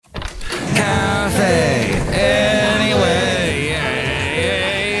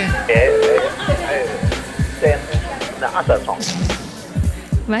not that song.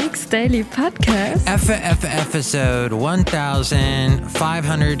 Mike's Daily Podcast. Episode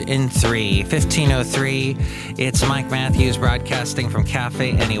 1503. It's Mike Matthews broadcasting from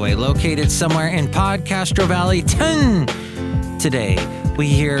Cafe Anyway, located somewhere in Podcastro Valley 10. Today, we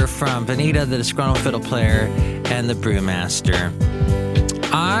hear from Benita, the disgruntled fiddle player, and the brewmaster.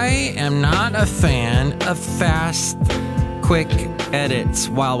 I am not a fan of fast, quick edits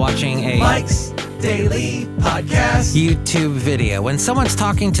while watching a Mike's Daily Podcast YouTube video. When someone's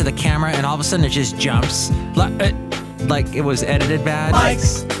talking to the camera and all of a sudden it just jumps like it was edited bad.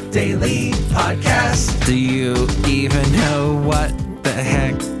 Mike's Daily Podcast. Do you even know what the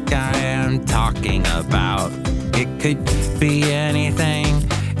heck I am talking about? It could be anything.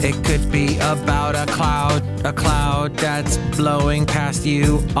 It could be about a cloud that's blowing past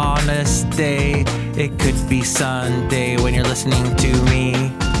you on this day. It could be Sunday when you're listening to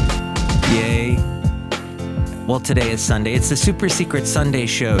me. Yay. Well, today is Sunday. It's the super secret Sunday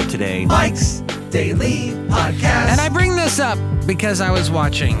show today. Mike's Daily Podcast. And I bring this up because I was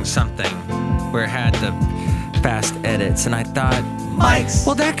watching something where it had the fast edits, and I thought, Mike's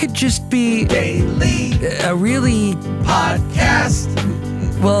well, that could just be Daily a really Podcast.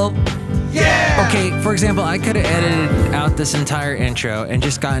 Well, yeah. Okay, for example, I could have edited out this entire intro and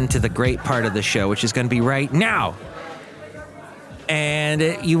just gotten to the great part of the show, which is going to be right now. And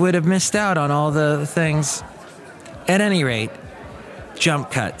you would have missed out on all the things. At any rate,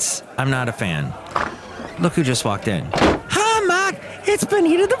 jump cuts. I'm not a fan. Look who just walked in. Hi, Mike. It's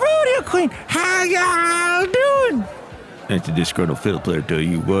Benita the Rodeo Queen. How y'all doing? That's a disgruntled fiddle player, tell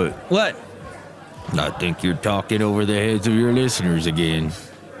you what. What? I think you're talking over the heads of your listeners again.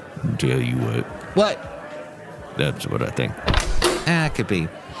 Tell you what. What? That's what I think. It could be.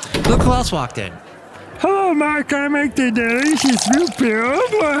 Look who else walked in. Hello, Mike. I make the delicious root beer. Oh,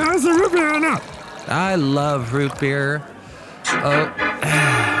 boy, how's the root beer now? I love root beer. Oh,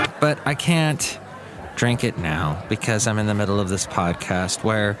 but I can't drink it now because I'm in the middle of this podcast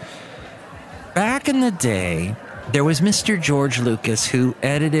where back in the day, there was Mr. George Lucas who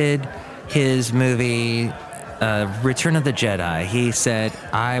edited his movie Return of the Jedi. He said,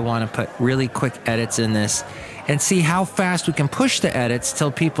 I want to put really quick edits in this and see how fast we can push the edits till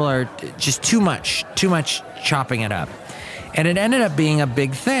people are just too much chopping it up. And it ended up being a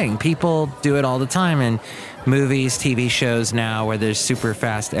big thing. People do it all the time in movies, TV shows now where there's super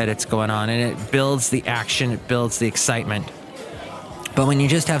fast edits going on, and it builds the action, it builds the excitement. But when you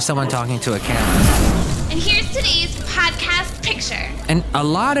just have someone talking to a camera. And here's today's podcast picture. And a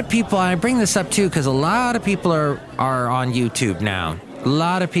lot of people, I bring this up too, because a lot of people are on YouTube now. A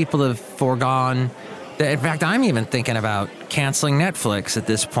lot of people have foregone. In fact, I'm even thinking about canceling Netflix at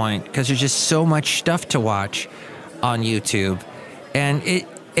this point because there's just so much stuff to watch on YouTube. And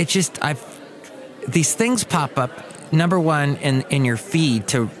these things pop up, number one, in your feed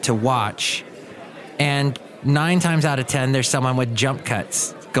to watch. And 9 times out of 10, there's someone with jump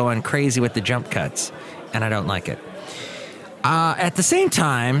cuts going crazy with the jump cuts. And I don't like it. At the same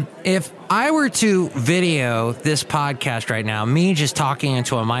time, if I were to video this podcast right now, me just talking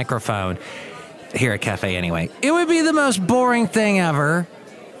into a microphone here at Cafe Anyway, it would be the most boring thing ever,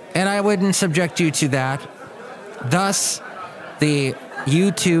 and I wouldn't subject you to that. Thus, the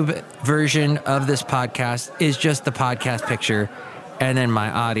YouTube version of this podcast is just the podcast picture and then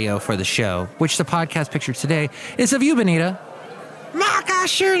my audio for the show, which the podcast picture today is of you, Benita. Mark, I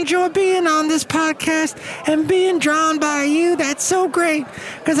sure enjoy being on this podcast and being drawn by you. That's so great,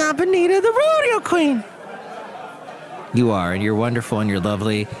 because I'm Benita the Rodeo Queen. You are, and you're wonderful, and you're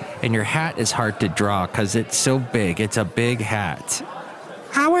lovely, and your hat is hard to draw because it's so big. It's a big hat.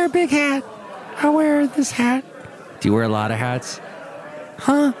 I wear a big hat. I wear this hat. Do you wear a lot of hats?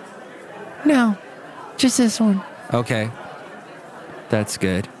 Huh? No, just this one. Okay, that's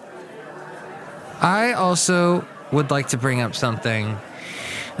good. I also would like to bring up something.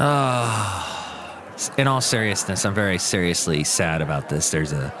 In all seriousness, I'm very seriously sad about this.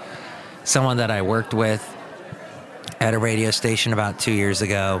 There's someone that I worked with at a radio station about 2 years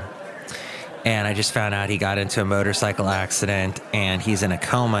ago, and I just found out he got into a motorcycle accident, and he's in a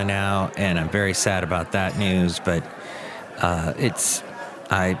coma now, and I'm very sad about that news, but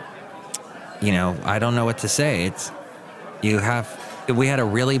I don't know what to say. We had a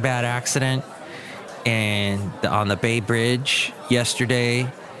really bad accident on the Bay Bridge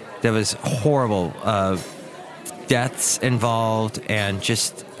yesterday. There was horrible deaths involved, and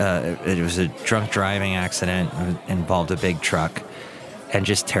just it was a drunk driving accident. It involved a big truck, and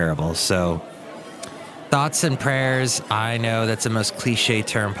just terrible. So thoughts and prayers. I know that's the most cliche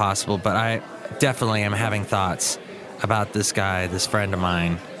term possible, but I definitely am having thoughts about this guy, this friend of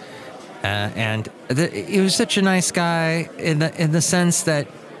mine. He was such a nice guy in the sense that,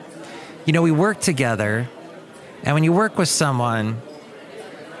 you know, we worked together, and when you work with someone,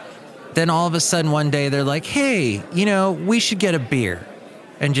 then all of a sudden one day they're like, hey, you know, we should get a beer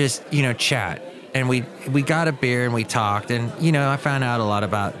and just, you know, chat. And we got a beer and we talked, and, you know, I found out a lot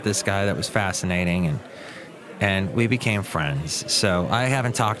about this guy that was fascinating, and we became friends. So I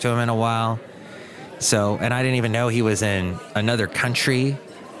haven't talked to him in a while. So, and I didn't even know he was in another country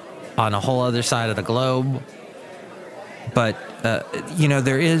on a whole other side of the globe. But, you know,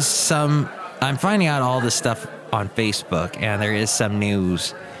 there is I'm finding out all this stuff on Facebook, and there is some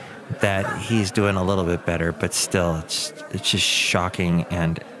news that he's doing a little bit better, but still it's just shocking,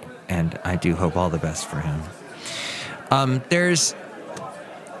 and I do hope all the best for him.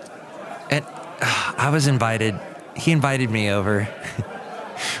 He invited me over.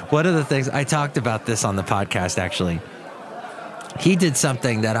 One of the things, I talked about this on the podcast, actually. He did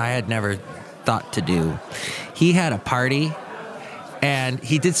something that I had never thought to do. He had a party, and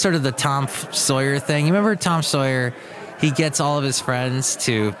he did sort of the Tom Sawyer thing. You remember Tom Sawyer? He gets all of his friends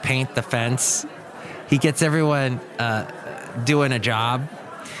to paint the fence. He gets everyone doing a job.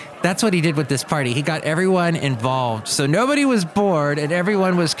 That's what he did with this party. He got everyone involved. So nobody was bored, and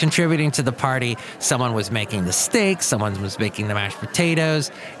everyone was contributing to the party. Someone was making the steak, someone was making the mashed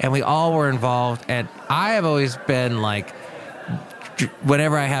potatoes, and we all were involved. And I have always been like,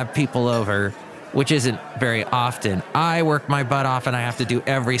 whenever I have people over, which isn't very often, I work my butt off and I have to do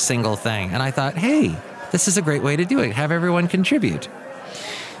every single thing. And I thought, hey, this is a great way to do it. Have everyone contribute.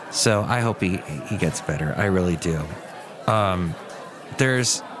 So I hope he gets better. I really do.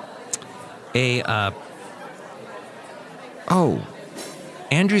 There's Andrew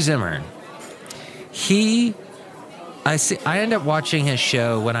Zimmern. I end up watching his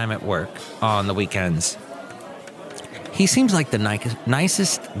show when I'm at work on the weekends. He seems like the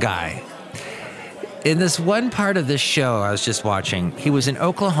nicest guy. In this one part of this show I was just watching, he was in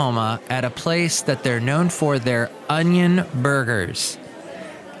Oklahoma at a place that they're known for their onion burgers.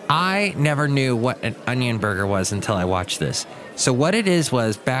 I never knew what an onion burger was until I watched this. So what it is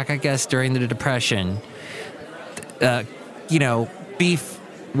was, back, I guess, during the Depression, beef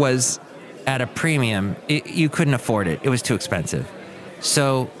was at a premium. You couldn't afford it. It was too expensive.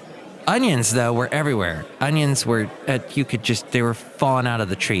 So onions, though, were everywhere. Onions were, they were falling out of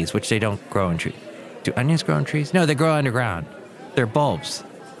the trees, which they don't grow in trees. Do onions grow in trees? No, they grow underground. They're bulbs,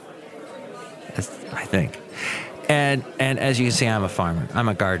 I think. And as you can see, I'm a farmer. I'm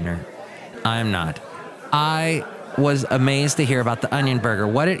a gardener. I'm not. I was amazed to hear about the onion burger.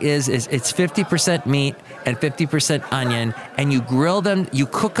 What it is it's 50% meat and 50% onion, and you grill them, you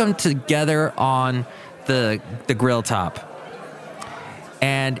cook them together on the grill top.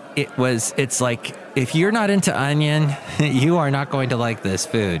 And it's like, if you're not into onion, you are not going to like this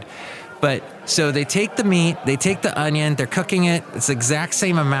food. But so they take the meat, they take the onion, they're cooking it. It's the exact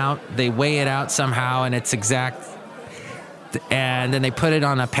same amount. They weigh it out somehow, and it's exact. And then they put it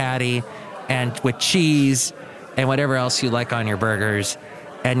on a patty, and with cheese and whatever else you like on your burgers,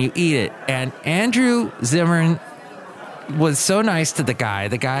 and you eat it. And Andrew Zimmern was so nice to the guy.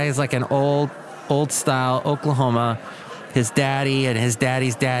 The guy is like an old style Oklahoma. His daddy and his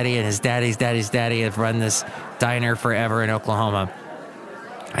daddy's daddy and his daddy's daddy's daddy have run this diner forever in Oklahoma.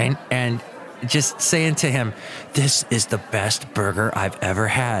 And just saying to him, this is the best burger I've ever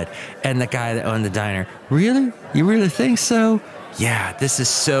had. And the guy that owned the diner, really? You really think so? Yeah, this is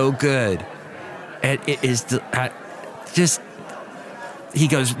so good. And it is he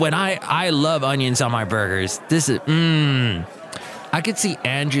goes, when I love onions on my burgers, this is, I could see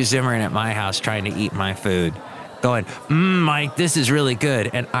Andrew Zimmern at my house trying to eat my food, going, Mike, this is really good.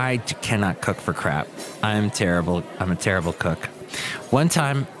 And I cannot cook for crap. I'm terrible. I'm a terrible cook. One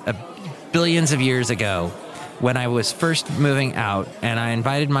time, billions of years ago, when I was first moving out, and I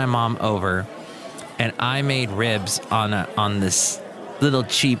invited my mom over, and I made ribs on this little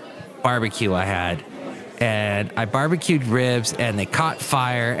cheap barbecue I had. And I barbecued ribs, and they caught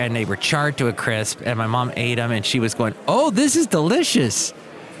fire, and they were charred to a crisp, and my mom ate them, and she was going, oh, this is delicious.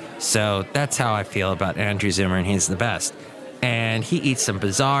 So that's how I feel about Andrew Zimmern. He's the best. And he eats some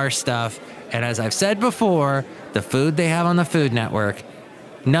bizarre stuff. And as I've said before, the food they have on the Food Network,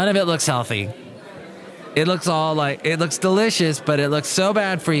 none of it looks healthy. It looks it looks delicious, but it looks so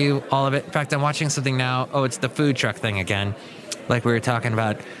bad for you, all of it. In fact, I'm watching something now. Oh, it's the food truck thing again, like we were talking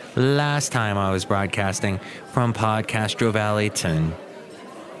about last time I was broadcasting from Podcastro Valleyton.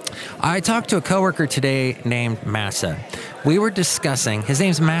 I talked to a coworker today named Massa. We were discussing, his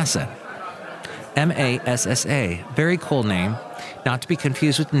name's Massa, Massa, very cool name, not to be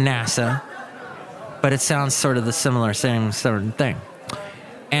confused with NASA, but it sounds sort of the same sort of thing.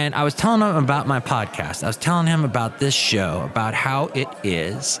 And I was telling him about my podcast. I was telling him about this show, about how it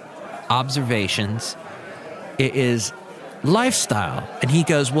is observations, it is lifestyle. And he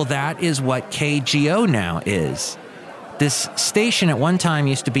goes, well, that is what KGO now is. This station at one time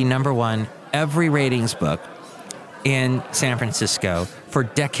used to be number one every ratings book in San Francisco. For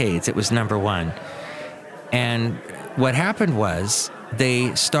decades, it was number one. And what happened was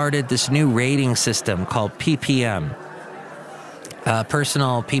they started this new rating system called PPM.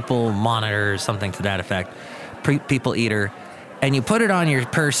 Personal People Monitor, something to that effect, People Eater, and you put it on your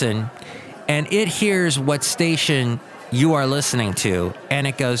person, and it hears what station you are listening to, and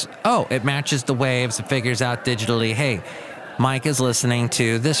it goes, oh, it matches the waves, it figures out digitally, hey, Mike is listening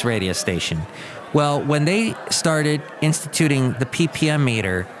to this radio station. Well, when they started instituting the PPM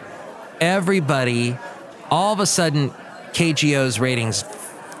meter, everybody, all of a sudden, KGO's ratings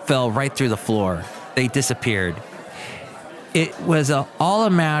fell right through the floor. They disappeared. It was all a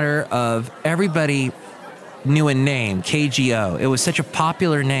matter of everybody knew a name, KGO. It was such a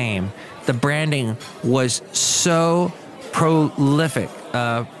popular name. The branding was so prolific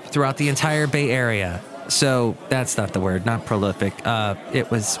throughout the entire Bay Area. So that's not the word, not prolific. It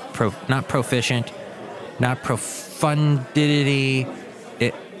was not proficient, not profundity.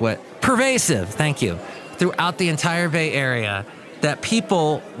 Pervasive, thank you. Throughout the entire Bay Area. That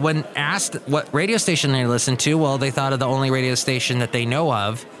people, when asked what radio station they listened to, well, they thought of the only radio station that they know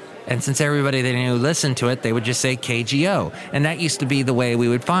of. And since everybody they knew listened to it, they would just say KGO. And that used to be the way we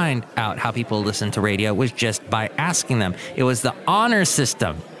would find out how people listened to radio, was just by asking them. It was the honor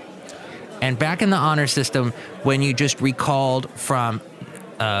system. And back in the honor system, when you just recalled from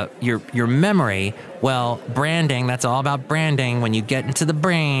your memory, well, branding, that's all about branding. When you get into the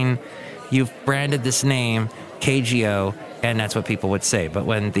brain, you've branded this name, KGO, and that's what people would say. But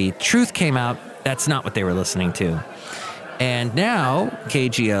when the truth came out, that's not what they were listening to. And now,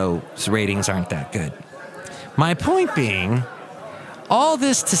 KGO's ratings aren't that good. My point being, all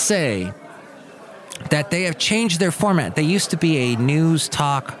this to say that they have changed their format. They used to be a news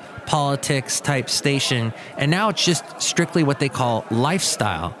talk, politics type station, and now it's just strictly what they call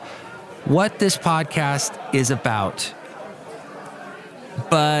lifestyle. What this podcast is about,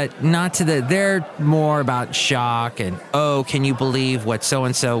 but not to they're more about shock and, oh, can you believe what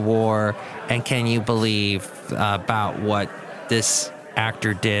so-and-so wore? And can you believe about what this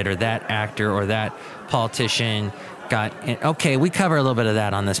actor did, or that actor or that politician got in? Okay, we cover a little bit of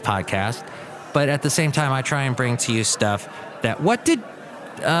that on this podcast. But at the same time, I try and bring to you stuff that, what did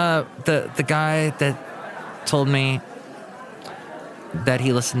the guy that told me that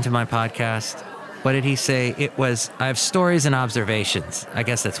he listened to my podcast, what did he say? It was, I have stories and observations. I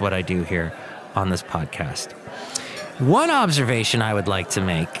guess that's what I do here on this podcast. One observation I would like to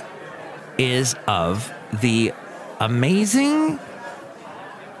make is of the amazing,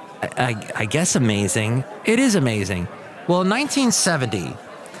 I guess amazing, it is amazing. Well, in 1970,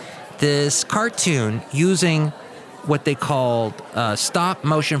 this cartoon using what they called stop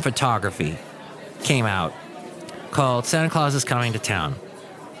motion photography came out, called Santa Claus is Coming to Town.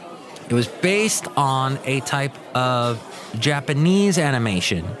 It was based on a type of Japanese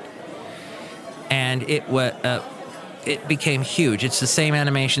animation, and it became huge. It's the same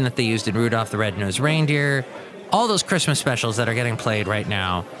animation that they used in Rudolph the Red-Nosed Reindeer, all those Christmas specials that are getting played right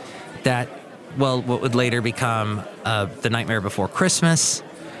now, that, well, what would later become The Nightmare Before Christmas.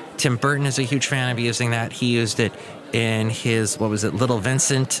 Tim Burton is a huge fan of using that. He used it in his, Little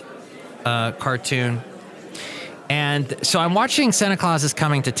Vincent cartoon. And so I'm watching Santa Claus is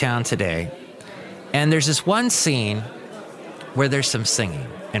Coming to Town today, and there's this one scene where there's some singing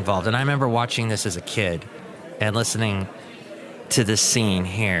involved. And I remember watching this as a kid and listening to this scene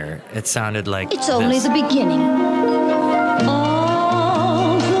here. It sounded like it's only the beginning.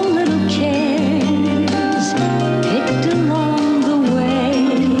 All the little cares picked along the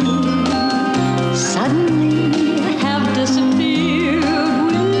way suddenly have disappeared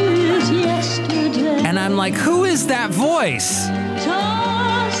with yesterday. And I'm like, who is that voice?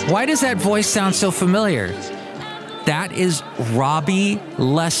 Why does that voice sound so familiar? That is Robbie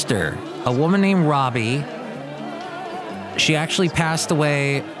Lester, a woman named Robbie. She actually passed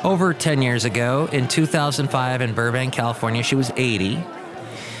away over 10 years ago in 2005 in Burbank, California. She was 80.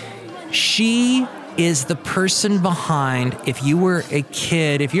 She is the person behind, if you were a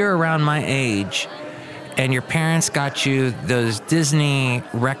kid, if you're around my age, and your parents got you those Disney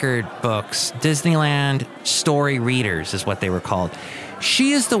record books, Disneyland story readers is what they were called.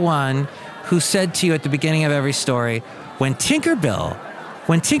 She is the one who said to you at the beginning of every story, when Tinkerbell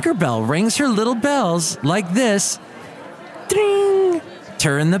rings her little bells like this, ding,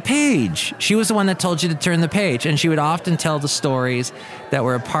 turn the page. She was the one that told you to turn the page. And she would often tell the stories that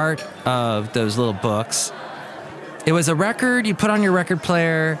were a part of those little books. It was a record you put on your record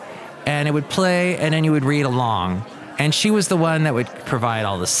player, and it would play, and then you would read along. And she was the one that would provide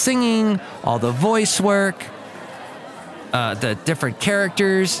all the singing, all the voice work, the different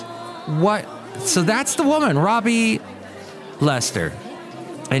characters. So that's the woman, Robbie Lester.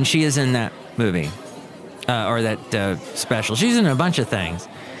 And she is in that movie, or that special. She's in a bunch of things.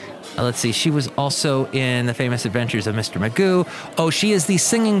 Let's see. She was also in The Famous Adventures of Mr. Magoo. Oh, she is the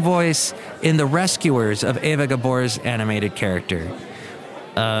singing voice in The Rescuers of Eva Gabor's animated character.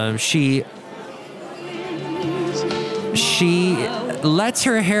 She lets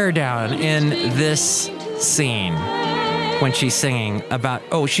her hair down in this scene when she's singing about,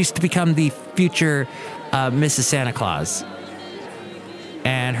 she's to become the future Mrs. Santa Claus.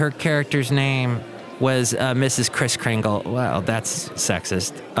 And her character's name was Mrs. Kris Kringle. Well, that's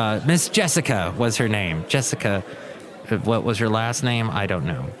sexist. Miss Jessica was her name. Jessica, what was her last name? I don't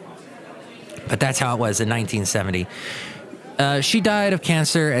know. But that's how it was in 1970. She died of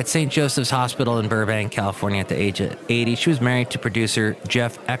cancer at St. Joseph's Hospital in Burbank, California at the age of 80. She was married to producer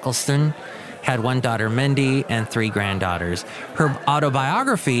Jeff Eccleston, had one daughter, Mindy, and 3 granddaughters. Her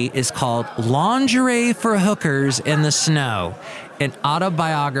autobiography is called Lingerie for Hookers in the Snow, an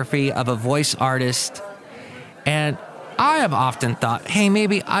autobiography of a voice artist. And I have often thought, hey,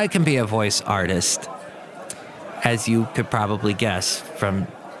 maybe I can be a voice artist, as you could probably guess from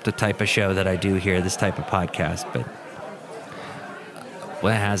the type of show that I do here, this type of podcast, but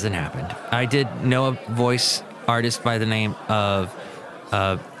well, it hasn't happened. I did know a voice artist by the name of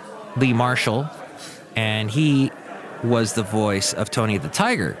Lee Marshall, and he was the voice of Tony the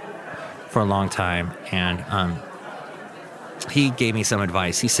Tiger for a long time, and he gave me some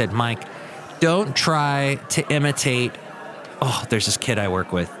advice. He said, Mike, don't try to imitate, there's this kid I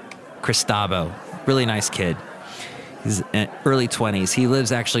work with, Cristabo, really nice kid. He's in early 20s. He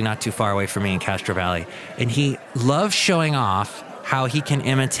lives actually not too far away from me in Castro Valley, and he loves showing off how he can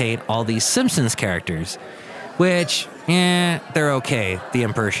imitate all these Simpsons characters, which, they're okay, the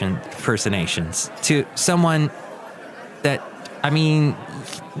impersonations, to someone that,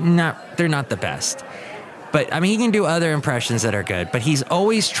 they're not the best. But, he can do other impressions that are good, but he's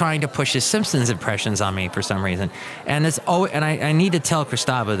always trying to push his Simpsons impressions on me for some reason. And I need to tell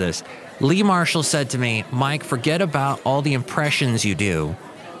Cristabo this. Lee Marshall said to me, Mike, forget about all the impressions you do.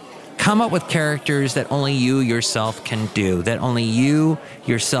 Come up with characters that only you yourself can do, that only you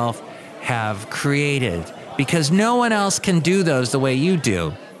yourself have created, because no one else can do those the way you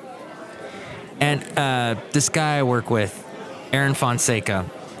do. And this guy I work with, Aaron Fonseca,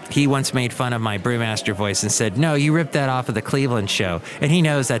 he once made fun of my brewmaster voice and said, no, you ripped that off of the Cleveland show. And he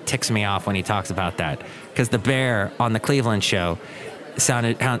knows that ticks me off when he talks about that, because the bear on the Cleveland show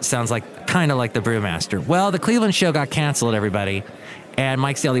sounds like kind of like the brewmaster. Well, the Cleveland show got canceled, everybody. And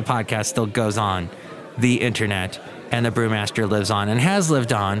Mike's Daily Podcast still goes on the internet, and the Brewmaster lives on and has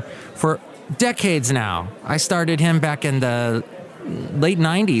lived on for decades now. I started him back in the late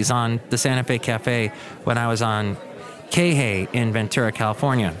 90s on the Santa Fe Cafe when I was on Kehei in Ventura,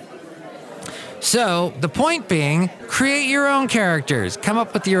 California. So the point being, create your own characters. Come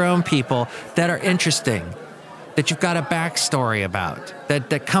up with your own people that are interesting, that you've got a backstory about,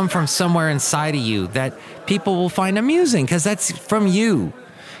 that come from somewhere inside of you, that people will find amusing because that's from you.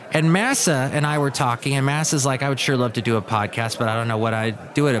 And Massa and I were talking, and Massa's like, I would sure love to do a podcast, but I don't know what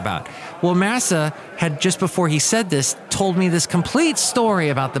I'd do it about. Well, Massa had, just before he said this, told me this complete story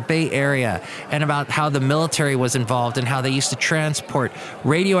about the Bay Area and about how the military was involved and how they used to transport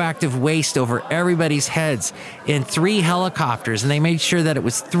radioactive waste over everybody's heads in 3 helicopters. And they made sure that it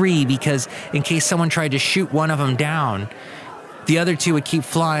was 3 because in case someone tried to shoot one of them down, the other 2 would keep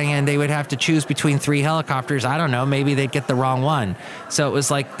flying, and they would have to choose between 3 helicopters. I don't know. Maybe they'd get the wrong one. So it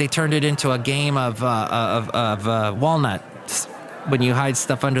was like they turned it into a game of walnuts, when you hide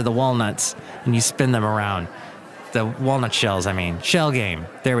stuff under the walnuts and you spin them around. The walnut shells, shell game.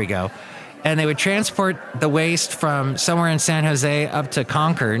 There we go. And they would transport the waste from somewhere in San Jose up to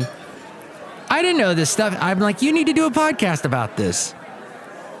Concord. I didn't know this stuff. I'm like, you need to do a podcast about this.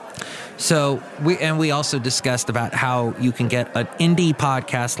 So we also discussed about how you can get an indie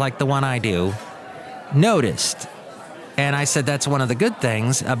podcast like the one I do noticed. And I said that's one of the good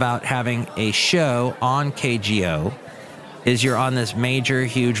things about having a show on KGO is you're on this major,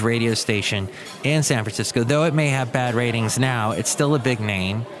 huge radio station in San Francisco. Though it may have bad ratings now, it's still a big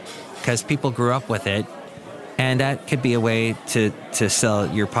name because people grew up with it. And that could be a way to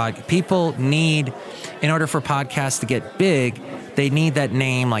sell your podcast. People need, in order for podcasts to get big, they need that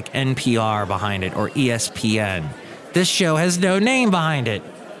name like NPR behind it or ESPN this show has no name behind it.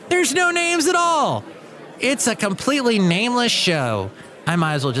 There's no names at all. It's a completely nameless show. I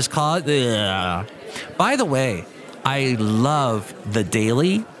might as well just call it the. By the way, I love The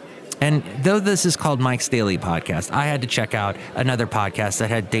Daily. And though this is called Mike's Daily Podcast, I had to check out another podcast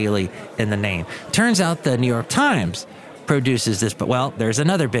that had Daily in the name. Turns out the New York Times produces this, but well, there's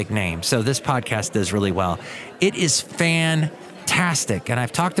another big name. So this podcast does really well. It is fantastic. And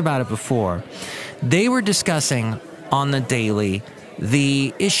I've talked about it before. They were discussing on the Daily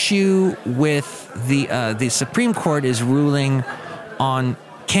the issue with the Supreme Court is ruling on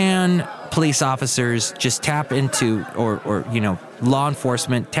can police officers just tap into or law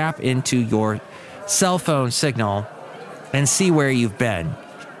enforcement tap into your cell phone signal and see where you've been.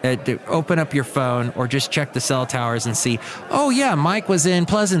 Open up your phone or just check the cell towers and see, oh yeah, Mike was in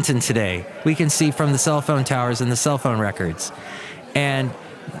Pleasanton today. We can see from the cell phone towers and the cell phone records. And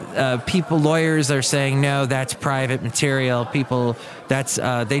lawyers are saying, no, that's private material.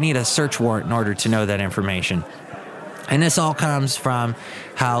 They need a search warrant in order to know that information. And this all comes from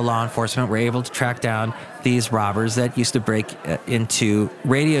how law enforcement were able to track down these robbers that used to break into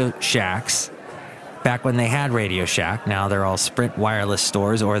Radio Shacks back when they had Radio Shack. Now they're all Sprint wireless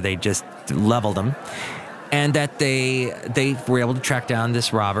stores, or they just leveled them. And that they were able to track down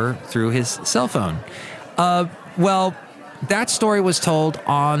this robber through his cell phone. Well, that story was told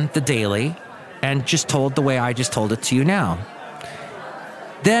on The Daily and just told the way I just told it to you now.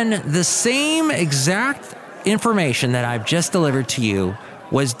 Then the same exact information that I've just delivered to you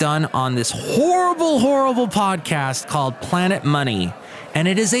was done on this horrible, horrible podcast called Planet Money. And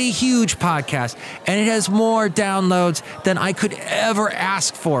it is a huge podcast, and it has more downloads than I could ever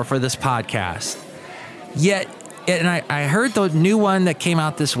ask for this podcast. Yet, and I heard the new one that came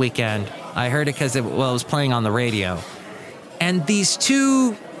out this weekend. I heard it because it was playing on the radio. And these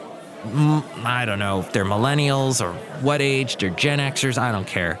two, I don't know if they're millennials or what age, they're Gen Xers, I don't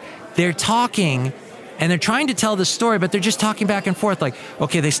care. They're talking and they're trying to tell the story, but they're just talking back and forth. Like,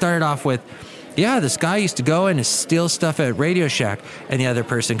 okay, they started off with, yeah, this guy used to go in and steal stuff at Radio Shack. And the other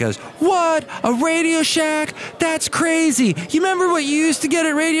person goes, what? A Radio Shack? That's crazy. You remember what you used to get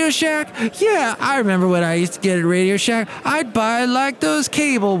at Radio Shack? Yeah, I remember what I used to get at Radio Shack. I'd buy like those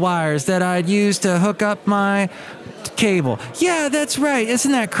cable wires that I'd use to hook up my cable. Yeah, that's right.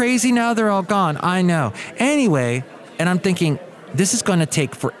 Isn't that crazy? Now they're all gone. I know. Anyway, and I'm thinking, this is going to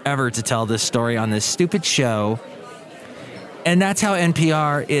take forever to tell this story on this stupid show. And that's how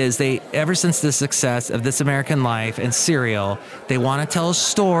NPR is. Ever since the success of This American Life and Serial, they want to tell a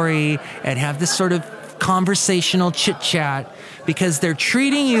story and have this sort of conversational chit-chat because they're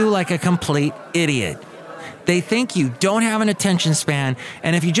treating you like a complete idiot. They think you don't have an attention span,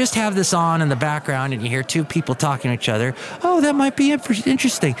 and if you just have this on in the background and you hear two people talking to each other, oh, that might be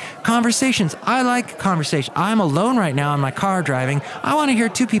interesting. Conversations. I like conversation. I'm alone right now in my car driving. I want to hear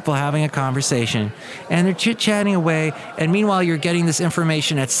two people having a conversation, and they're chit-chatting away, and meanwhile you're getting this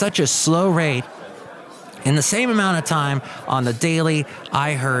information at such a slow rate. In the same amount of time on The Daily,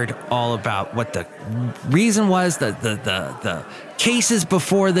 I heard all about what the reason was, the cases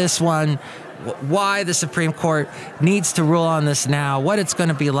before this one, why the Supreme Court needs to rule on this now, what it's going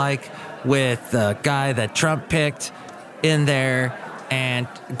to be like with the guy that Trump picked in there, and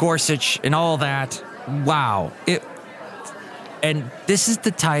Gorsuch and all that. Wow. And this is the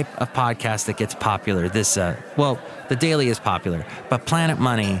type of podcast that gets popular. The Daily is popular, but Planet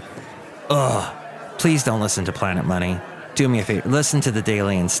Money, please don't listen to Planet Money. Do me a favor. Listen to The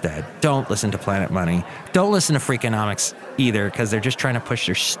Daily instead. Don't listen to Planet Money. Don't listen to Freakonomics either, because they're just trying to push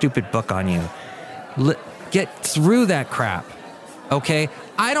their stupid book on you. Get through that crap, okay?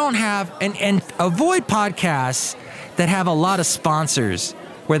 I don't have... And avoid podcasts that have a lot of sponsors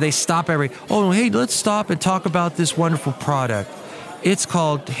where they stop hey, let's stop and talk about this wonderful product. It's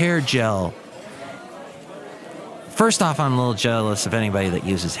called hair gel. First off, I'm a little jealous of anybody that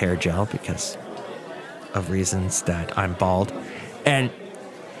uses hair gel because of reasons that I'm bald, and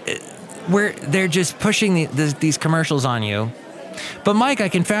they're just pushing these commercials on you. But Mike, I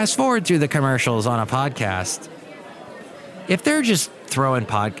can fast forward through the commercials on a podcast. If they're just throwing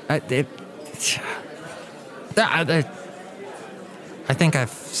I think I've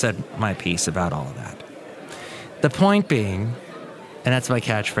said my piece about all of that. The point being, and that's my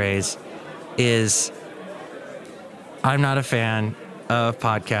catchphrase, is I'm not a fan of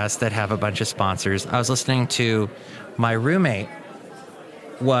podcasts that have a bunch of sponsors. I was listening to, my roommate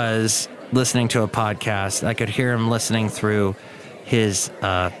was listening to a podcast. I could hear him listening through his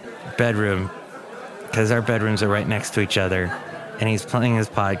bedroom, because our bedrooms are right next to each other, and he's playing his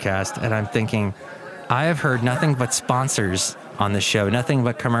podcast, and I'm thinking, I have heard nothing but sponsors on the show, nothing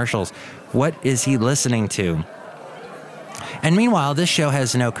but commercials. What is he listening to? And meanwhile, this show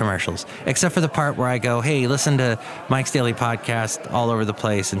has no commercials, except for the part where I go, hey, listen to Mike's Daily Podcast all over the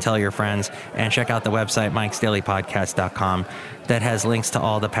place and tell your friends, and check out the website, mikesdailypodcast.com, that has links to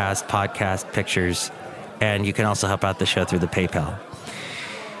all the past podcast pictures. And you can also help out the show through the PayPal.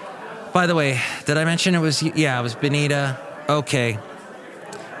 By the way, did I mention it was Benita? Okay.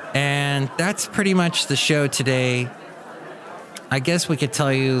 And that's pretty much the show today. I guess we could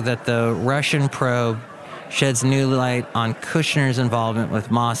tell you that the Russian probe sheds new light on Kushner's involvement with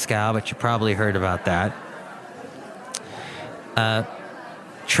Moscow, but you probably heard about that.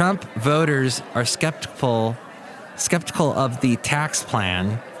 Trump voters are skeptical of the tax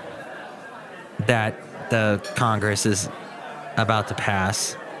plan that the Congress is about to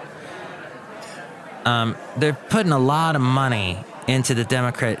pass. They're putting a lot of money into the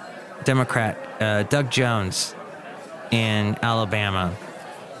Democrat Doug Jones in Alabama.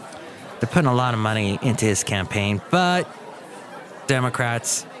 They're putting a lot of money into his campaign, but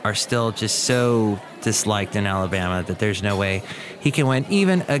Democrats are still just so disliked in Alabama that there's no way he can win,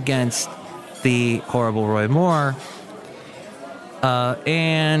 even against the horrible Roy Moore.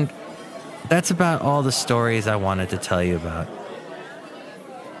 And that's about all the stories I wanted to tell you about.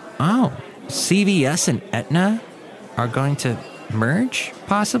 Oh, CVS and Aetna are going to merge,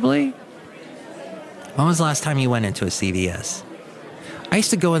 possibly? When was the last time you went into a CVS? I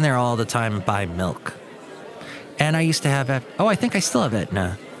used to go in there all the time and buy milk. And I used to have... I think I still have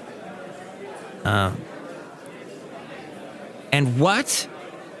Aetna. And what?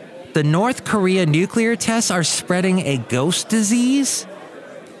 The North Korea nuclear tests are spreading a ghost disease?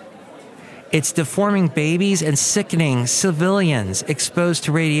 It's deforming babies and sickening civilians exposed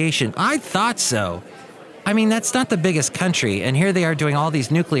to radiation. I thought so. I mean, that's not the biggest country, and here they are doing all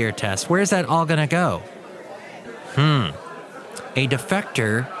these nuclear tests. Where's that all gonna go? A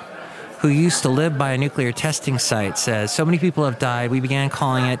defector who used to live by a nuclear testing site says, so many people have died, we began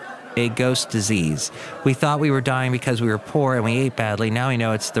calling it a ghost disease. We thought we were dying because we were poor and we ate badly. Now we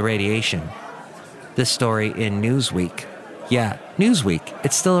know it's the radiation. This story in Newsweek. Yeah, Newsweek.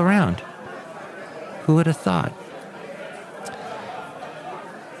 It's still around. Who would have thought?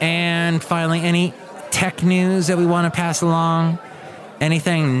 And finally, any tech news that we want to pass along?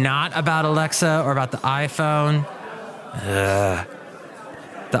 Anything not about Alexa or about the iPhone?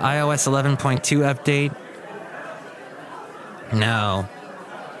 The iOS 11.2 update? No.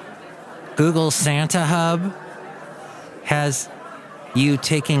 Google Santa Hub has you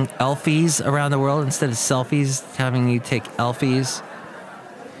taking selfies around the world instead of selfies, having you take selfies.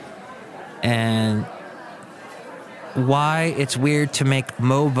 And why it's weird to make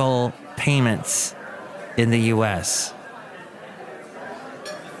mobile payments in the US.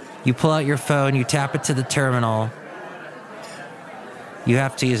 You pull out your phone, you tap it to the terminal. You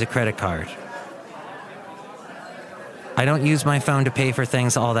have to use a credit card. I don't use my phone to pay for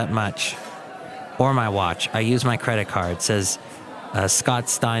things all that much. Or my watch. I use my credit card, says Scott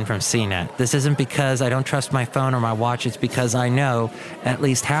Stein from CNET. This isn't because I don't trust my phone or my watch. It's because I know at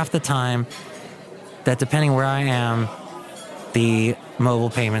least half the time that depending where I am, the mobile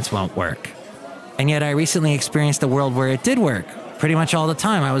payments won't work. And yet I recently experienced a world where it did work pretty much all the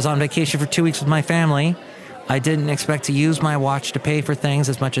time. I was on vacation for 2 weeks with my family. I didn't expect to use my watch to pay for things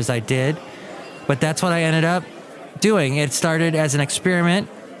as much as I did, but that's what I ended up doing. It started as an experiment.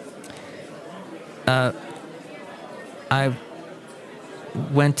 I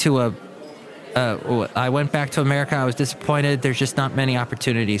went back to America. I was disappointed. There's just not many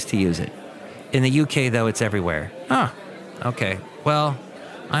opportunities to use it. In the UK, though, it's everywhere. Okay. Well,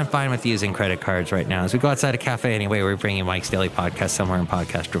 I'm fine with using credit cards right now. As we go outside a cafe anyway, we're bringing Mike's Daily Podcast somewhere in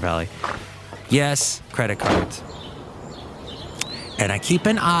Podcaster Valley. Yes, credit cards. And I keep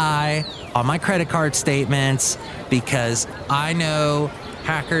an eye on my credit card statements because I know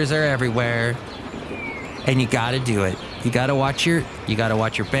hackers are everywhere. And you got to do it. You got to watch your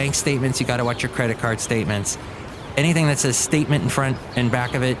bank statements. You got to watch your credit card statements. Anything that says statement in front and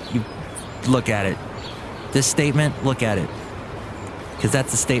back of it, you look at it. This statement, look at it. Because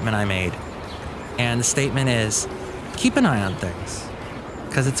that's the statement I made. And the statement is, keep an eye on things.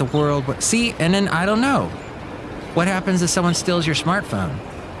 Because it's a world where... See, and then I don't know. What happens if someone steals your smartphone?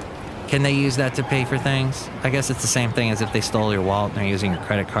 Can they use that to pay for things? I guess it's the same thing as if they stole your wallet and they're using your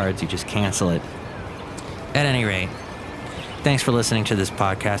credit cards. You just cancel it. At any rate, thanks for listening to this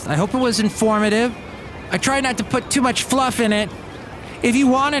podcast. I hope it was informative. I tried not to put too much fluff in it. If you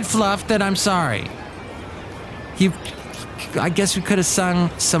wanted fluff, then I'm sorry. I guess we could have sung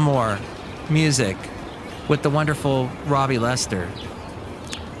some more music with the wonderful Robbie Lester.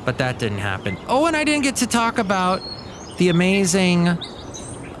 But that didn't happen. Oh, and I didn't get to talk about the amazing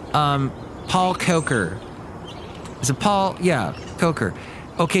Paul Coker Is it Paul? Yeah, Coker.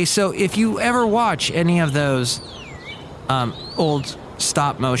 Okay, so if you ever watch any of those old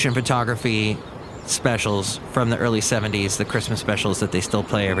stop motion photography specials from the early 70s, the Christmas specials that they still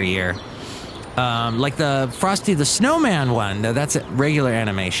play every year, like the Frosty the Snowman one, that's a regular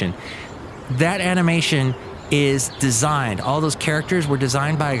animation. That animation is designed, all those characters were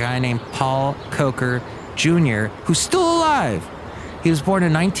designed by a guy named Paul Coker Jr., who's still alive. He was born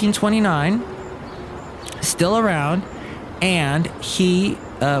in 1929, still around, and he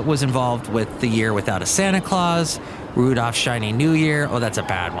was involved with The Year Without a Santa Claus, Rudolph's Shiny New Year. Oh, that's a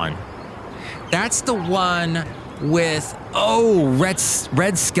bad one. That's the one with,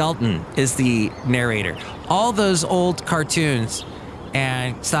 Red Skelton is the narrator. All those old cartoons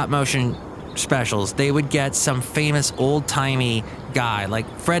and stop motion specials, they would get some famous old-timey guy. Like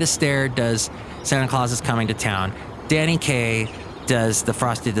Fred Astaire does Santa Claus is Coming to Town. Danny Kaye does the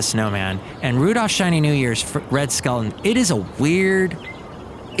Frosty the Snowman. And Rudolph's Shiny New Year's Red Skelton. It's a weird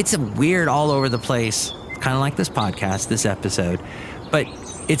all over the place, kind of like this podcast, this episode. But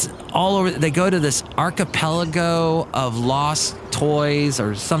it's all over. They go to this archipelago of lost toys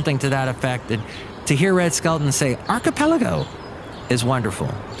or something to that effect. And to hear Red Skelton say archipelago is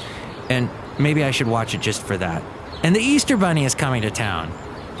wonderful. And maybe I should watch it just for that. And the Easter Bunny is Coming to Town.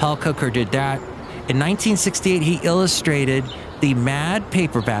 Paul Coker did that. In 1968, he illustrated the Mad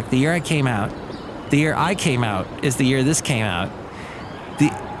paperback. The year I came out is the year this came out.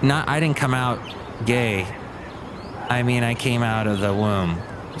 I didn't come out gay. I mean, I came out of the womb,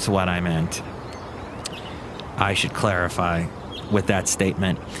 is what I meant. I should clarify with that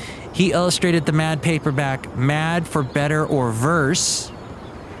statement. He illustrated the Mad paperback, Mad for Better or Verse,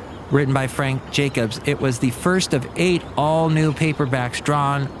 written by Frank Jacobs. It was the first of 8 all-new paperbacks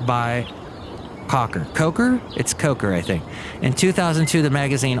drawn by Coker? It's Coker, I think. In 2002, the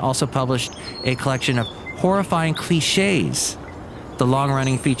magazine also published a collection of horrifying cliches, the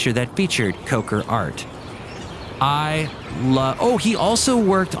long-running feature that featured Coker art. He also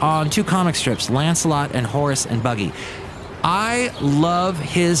worked on 2 comic strips, Lancelot and Horace and Buggy. I love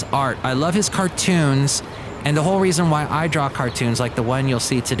his art. I love his cartoons. And the whole reason why I draw cartoons like the one you'll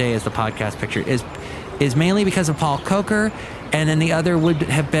see today as the podcast picture is mainly because of Paul Coker, and then the other would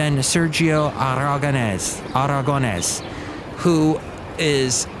have been Sergio Aragonés, who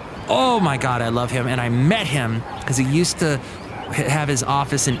is, oh my God, I love him. And I met him because he used to have his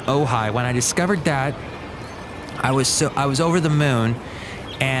office in Ojai. When I discovered that, I was over the moon.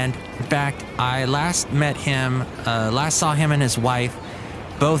 And in fact, I last saw him and his wife,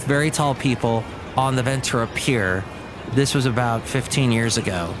 both very tall people, on the Ventura Pier. This was about 15 years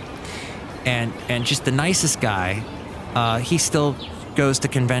ago. And just the nicest guy. He still goes to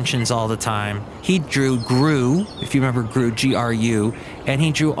conventions all the time. He drew Gru, if you remember Gru, Gru, and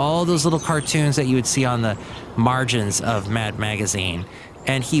he drew all those little cartoons that you would see on the margins of Mad Magazine.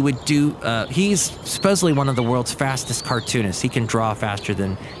 And he would do, he's supposedly one of the world's fastest cartoonists. He can draw faster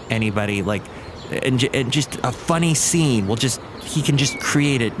than anybody, and just a funny scene he can just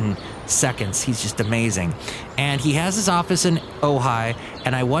create it in seconds. He's just amazing. And he has his office in Ojai,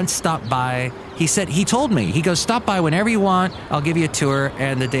 and I once stopped by. He told me, he goes, stop by whenever you want, I'll give you a tour.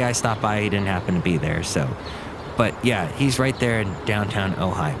 And the day I stopped by, he didn't happen to be there. But yeah, he's right there in downtown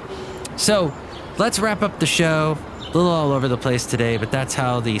Ojai. So let's wrap up the show. A little all over the place today, but that's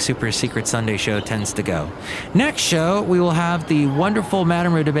how the Super Secret Sunday show tends to go. Next show, we will have the wonderful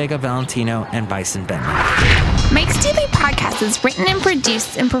Madame Rutabaga Valentino and Bison Bentley. Mike's Daily Podcast is written and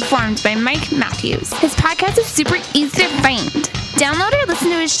produced and performed by Mike Matthews. His podcast is super easy to find. Download or listen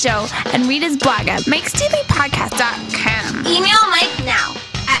to his show and read his blog at mikesdailypodcast.com. Email Mike now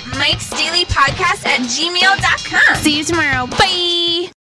at mikesdailypodcast@gmail.com. See you tomorrow. Bye!